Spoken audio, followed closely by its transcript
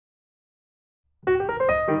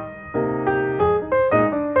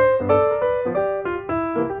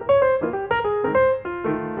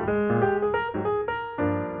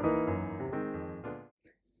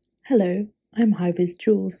Hello, I'm Hi-Viz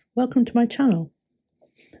Jools. Welcome to my channel.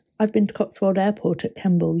 I've been to Cotswold Airport at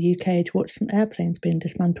Kemble, UK to watch some airplanes being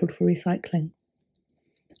dismantled for recycling.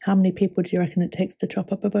 How many people do you reckon it takes to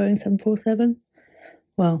chop up a Boeing 747?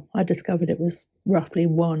 Well, I discovered it was roughly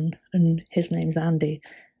one, and his name's Andy.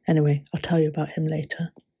 Anyway, I'll tell you about him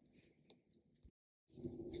later.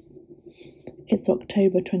 It's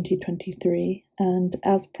October 2023, and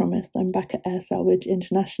as promised, I'm back at Salvage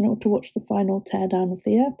International to watch the final teardown of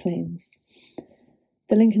the airplanes.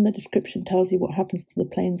 The link in the description tells you what happens to the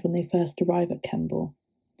planes when they first arrive at Kemble.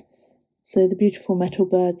 So the beautiful metal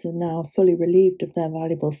birds are now fully relieved of their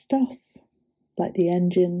valuable stuff, like the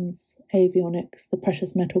engines, avionics, the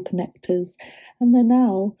precious metal connectors, and they're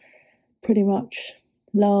now pretty much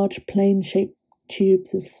large plane-shaped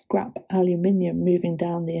tubes of scrap aluminium moving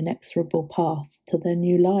down the inexorable path to their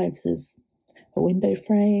new lives as a window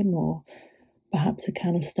frame or perhaps a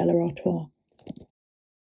can of Stella Artois.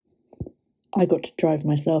 I got to drive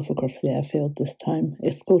myself across the airfield this time,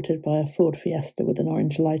 escorted by a Ford Fiesta with an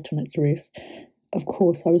orange light on its roof. Of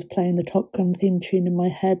course, I was playing the Top Gun theme tune in my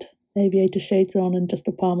head, aviator shades on and just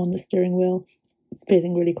a palm on the steering wheel,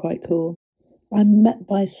 feeling really quite cool. I'm met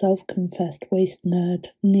by self-confessed waste nerd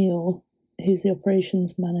Neil, who's the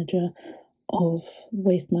operations manager of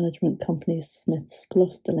waste management company Smith's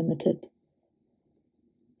Gloucester Ltd.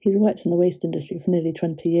 He's worked in the waste industry for nearly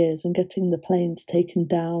 20 years, and getting the planes taken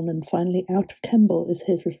down and finally out of Kemble is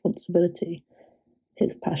his responsibility.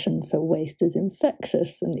 His passion for waste is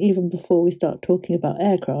infectious, and even before we start talking about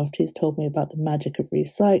aircraft, he's told me about the magic of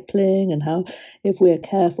recycling and how, if we're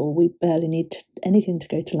careful, we barely need anything to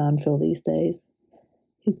go to landfill these days.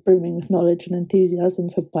 He's brimming with knowledge and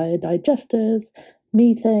enthusiasm for biodigesters,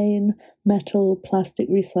 methane, metal, plastic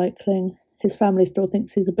recycling. His family still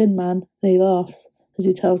thinks he's a bin man, and he laughs as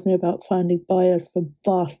he tells me about finding buyers for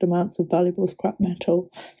vast amounts of valuable scrap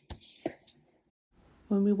metal.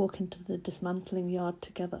 When we walk into the dismantling yard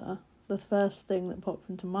together, the first thing that pops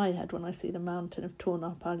into my head when I see the mountain of torn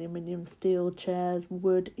up aluminium, steel, chairs,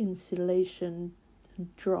 wood, insulation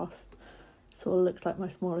and dross sort of looks like my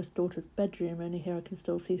smallest daughter's bedroom, only here I can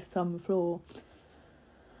still see some floor.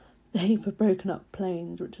 The heap of broken up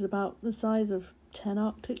planes, which is about the size of 10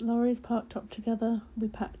 Arctic lorries parked up together, we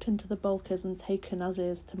packed into the bulkers and taken as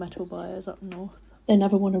is to metal buyers up north. They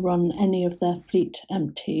never want to run any of their fleet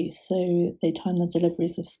empty, so they time the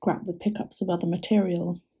deliveries of scrap with pickups of other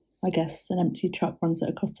material. I guess an empty truck runs at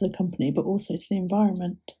a cost to the company, but also to the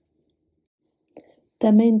environment.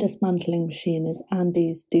 Their main dismantling machine is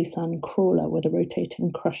Andy's Doosan crawler with a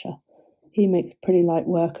rotating crusher. He makes pretty light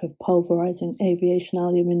work of pulverising aviation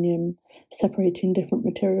aluminium, separating different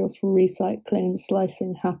materials for recycling and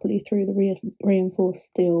slicing happily through the reinforced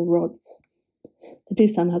steel rods. The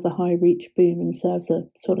Doosan has a high reach boom and serves a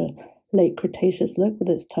sort of late Cretaceous look with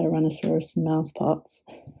its Tyrannosaurus and mouth parts.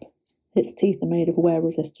 Its teeth are made of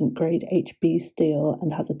wear-resistant grade HB steel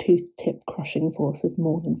and has a tooth-tip crushing force of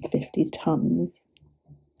more than 50 tonnes.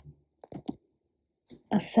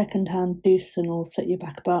 A second-hand Doosan will set you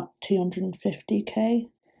back about 250k.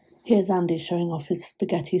 Here's Andy showing off his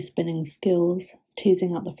spaghetti spinning skills,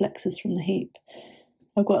 teasing out the flexes from the heap.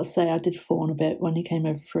 I've got to say I did fawn a bit when he came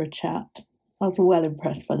over for a chat. I was well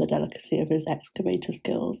impressed by the delicacy of his excavator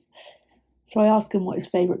skills. So I asked him what his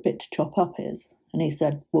favourite bit to chop up is, and he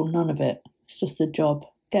said, well, none of it. It's just a job.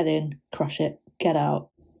 Get in, crush it, get out.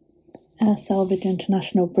 Salvage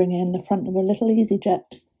International bring in the front of a little easyJet,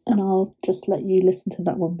 and I'll just let you listen to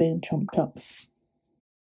that one being chomped up.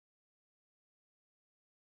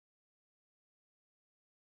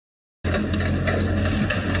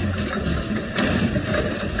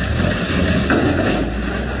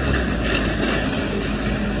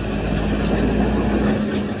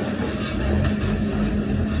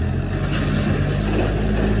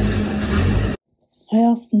 I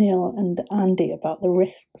asked Neil and Andy about the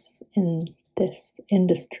risks in this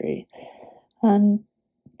industry, and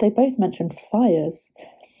they both mentioned fires.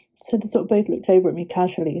 So they sort of both looked over at me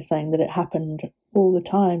casually, saying that it happened all the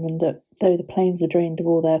time, and that though the planes are drained of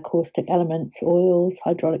all their caustic elements, oils,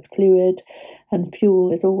 hydraulic fluid, and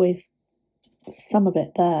fuel, is always some of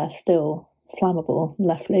it there still flammable,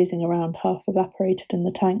 left lazing around half evaporated in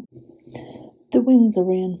the tank. The wings are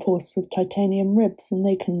reinforced with titanium ribs, and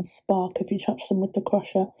they can spark if you touch them with the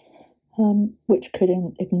crusher, which could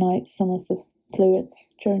ignite some of the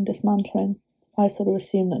fluids during dismantling. I sort of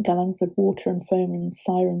assumed that gallons of water and foam and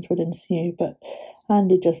sirens would ensue, but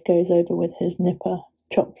Andy just goes over with his nipper,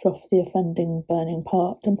 chops off the offending burning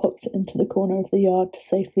part and pops it into the corner of the yard to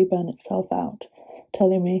safely burn itself out,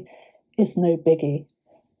 telling me it's no biggie.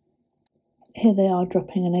 Here they are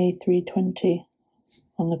dropping an A320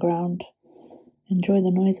 on the ground. Enjoy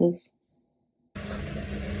the noises.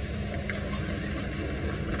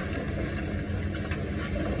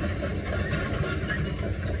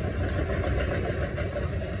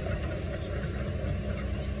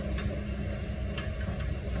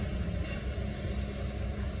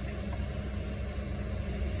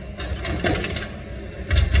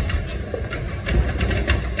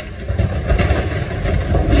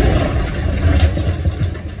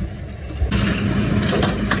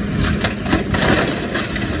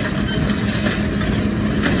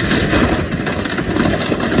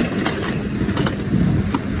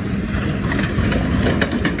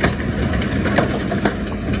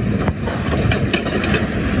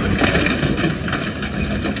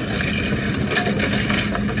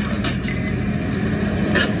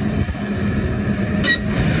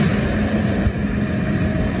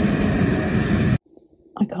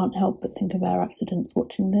 I can't help but think of air accidents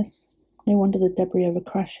watching this. No wonder the debris over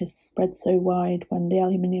crashes spread so wide when the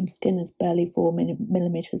aluminium skin is barely 4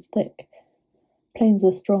 millimeters thick. Planes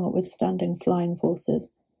are strong at withstanding flying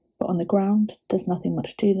forces, but on the ground there's nothing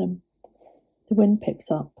much to them. The wind picks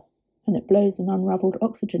up, and it blows an unravelled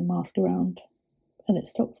oxygen mask around, and it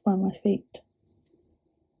stops by my feet.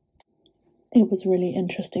 It was really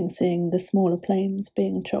interesting seeing the smaller planes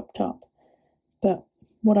being chopped up, but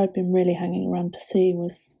what I'd been really hanging around to see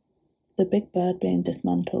was the big bird being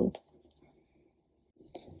dismantled.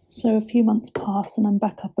 So a few months pass and I'm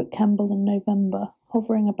back up at Kemble in November,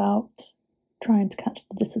 hovering about, trying to catch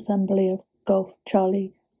the disassembly of Golf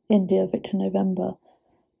Charlie India Victor November,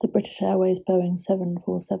 the British Airways Boeing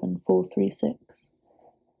 747-436.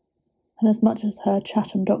 And as much as her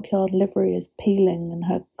Chatham Dockyard livery is peeling and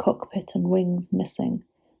her cockpit and wings missing,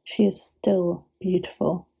 she is still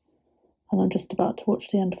beautiful. And I'm just about to watch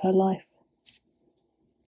the end of her life.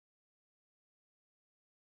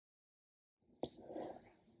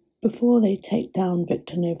 Before they take down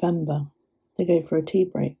Victor November, they go for a tea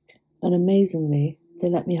break, and amazingly, they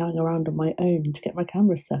let me hang around on my own to get my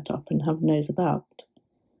camera set up and have a nose about.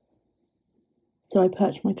 So I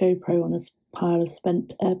perch my GoPro on a pile of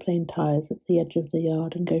spent airplane tyres at the edge of the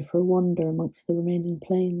yard and go for a wander amongst the remaining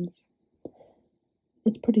planes.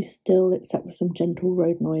 It's pretty still except for some gentle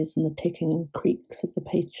road noise and the ticking and creaks of the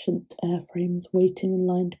patient airframes waiting in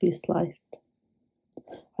line to be sliced.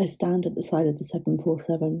 I stand at the side of the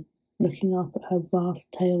 747, looking up at her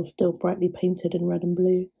vast tail still brightly painted in red and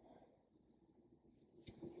blue.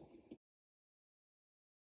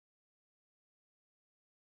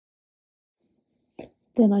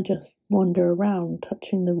 Then I just wander around,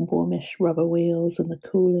 touching the warmish rubber wheels and the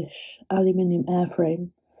coolish aluminium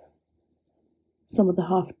airframe. Some of the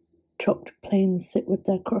half-chopped planes sit with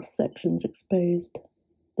their cross-sections exposed,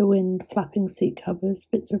 the wind flapping seat covers,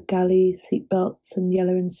 bits of galley, seat belts, and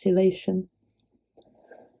yellow insulation.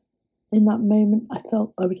 In that moment, I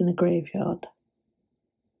felt I was in a graveyard.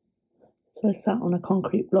 So I sat on a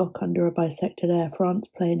concrete block under a bisected Air France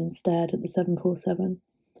plane and stared at the 747.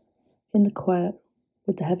 In the quiet,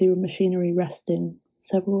 with the heavy machinery resting,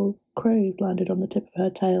 several crows landed on the tip of her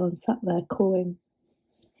tail and sat there cawing.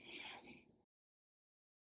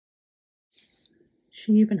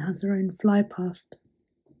 She even has her own fly past.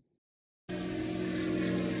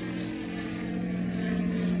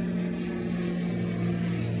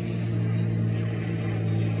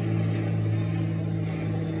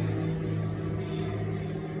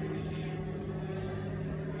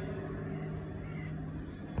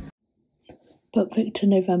 But Victor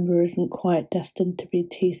November isn't quite destined to be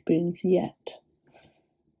teaspoons yet.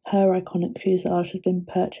 Her iconic fuselage has been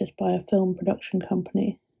purchased by a film production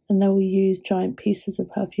company, and they will use giant pieces of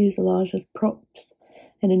her fuselage as props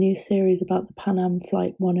in a new series about the Pan Am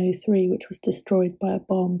Flight 103, which was destroyed by a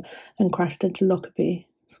bomb and crashed into Lockerbie,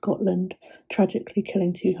 Scotland, tragically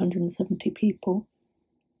killing 270 people.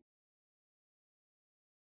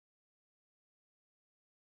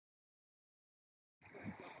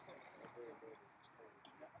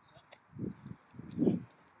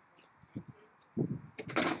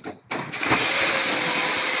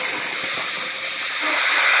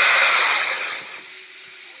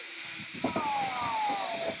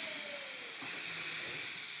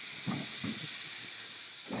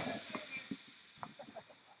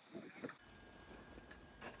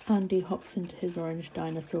 Andy hops into his orange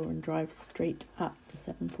dinosaur and drives straight at the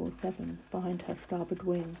 747 behind her starboard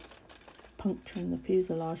wing, puncturing the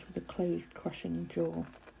fuselage with a closed, crushing jaw.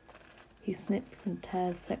 He snips and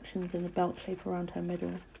tears sections in a belt shape around her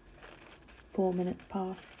middle. 4 minutes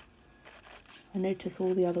pass. I notice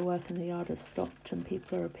all the other work in the yard has stopped and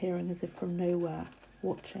people are appearing as if from nowhere,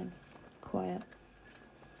 watching, quiet.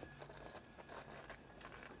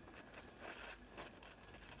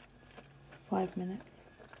 5 minutes.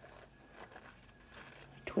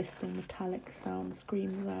 A twisting metallic sound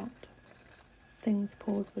screams out. Things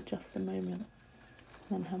pause for just a moment.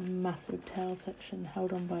 Then her massive tail section,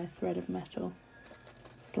 held on by a thread of metal,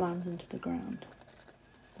 slams into the ground.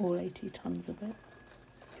 All 80 tons of it,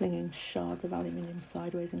 flinging shards of aluminium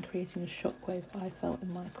sideways and creating a shockwave I felt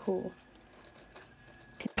in my core.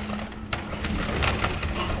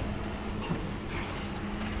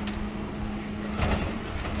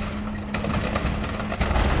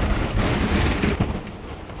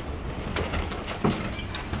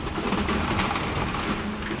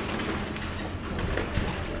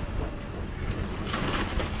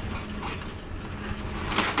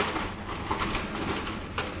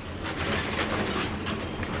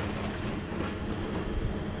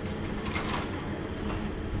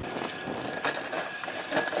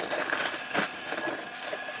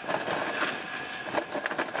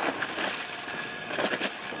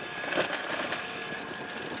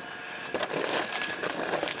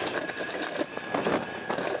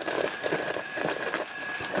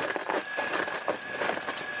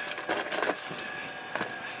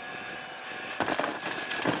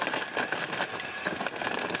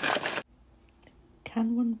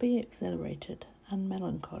 Can one be exhilarated and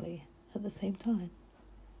melancholy at the same time?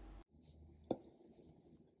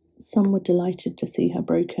 Some were delighted to see her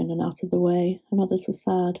broken and out of the way, and others were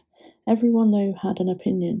sad. Everyone, though, had an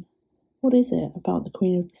opinion. What is it about the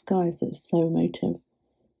Queen of the Skies that is so emotive?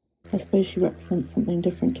 I suppose she represents something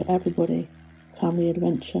different to everybody. Family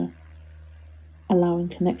adventure, allowing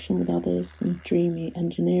connection with others, and dreamy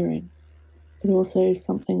engineering, but also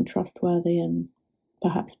something trustworthy and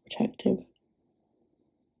perhaps protective.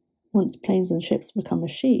 Once planes and ships become a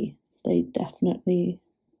she, they definitely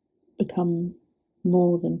become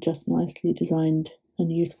more than just nicely designed and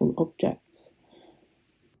useful objects,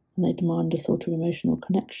 and they demand a sort of emotional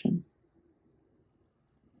connection.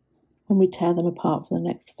 When we tear them apart for the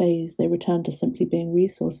next phase, they return to simply being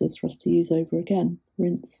resources for us to use over again,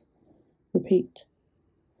 rinse, repeat.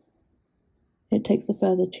 It takes a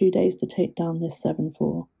further 2 days to take down this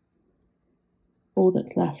 7-4. All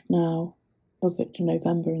that's left now of Victor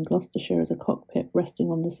November in Gloucestershire is a cockpit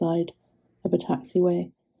resting on the side of a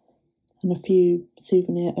taxiway, and a few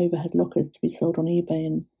souvenir overhead lockers to be sold on eBay,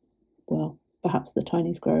 and, well, perhaps the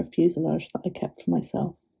tiny square of fuselage that I kept for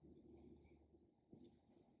myself.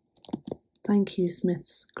 Thank you,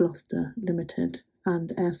 Smiths Gloucester Ltd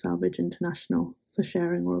and Air Salvage International, for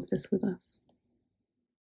sharing all of this with us.